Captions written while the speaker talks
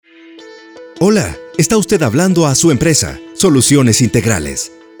Hola, está usted hablando a su empresa, Soluciones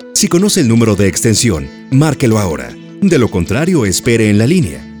Integrales. Si conoce el número de extensión, márquelo ahora. De lo contrario, espere en la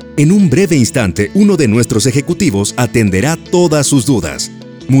línea. En un breve instante, uno de nuestros ejecutivos atenderá todas sus dudas.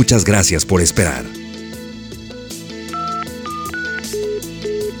 Muchas gracias por esperar.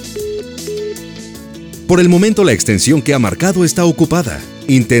 Por el momento, la extensión que ha marcado está ocupada.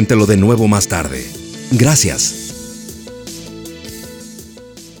 Inténtelo de nuevo más tarde. Gracias.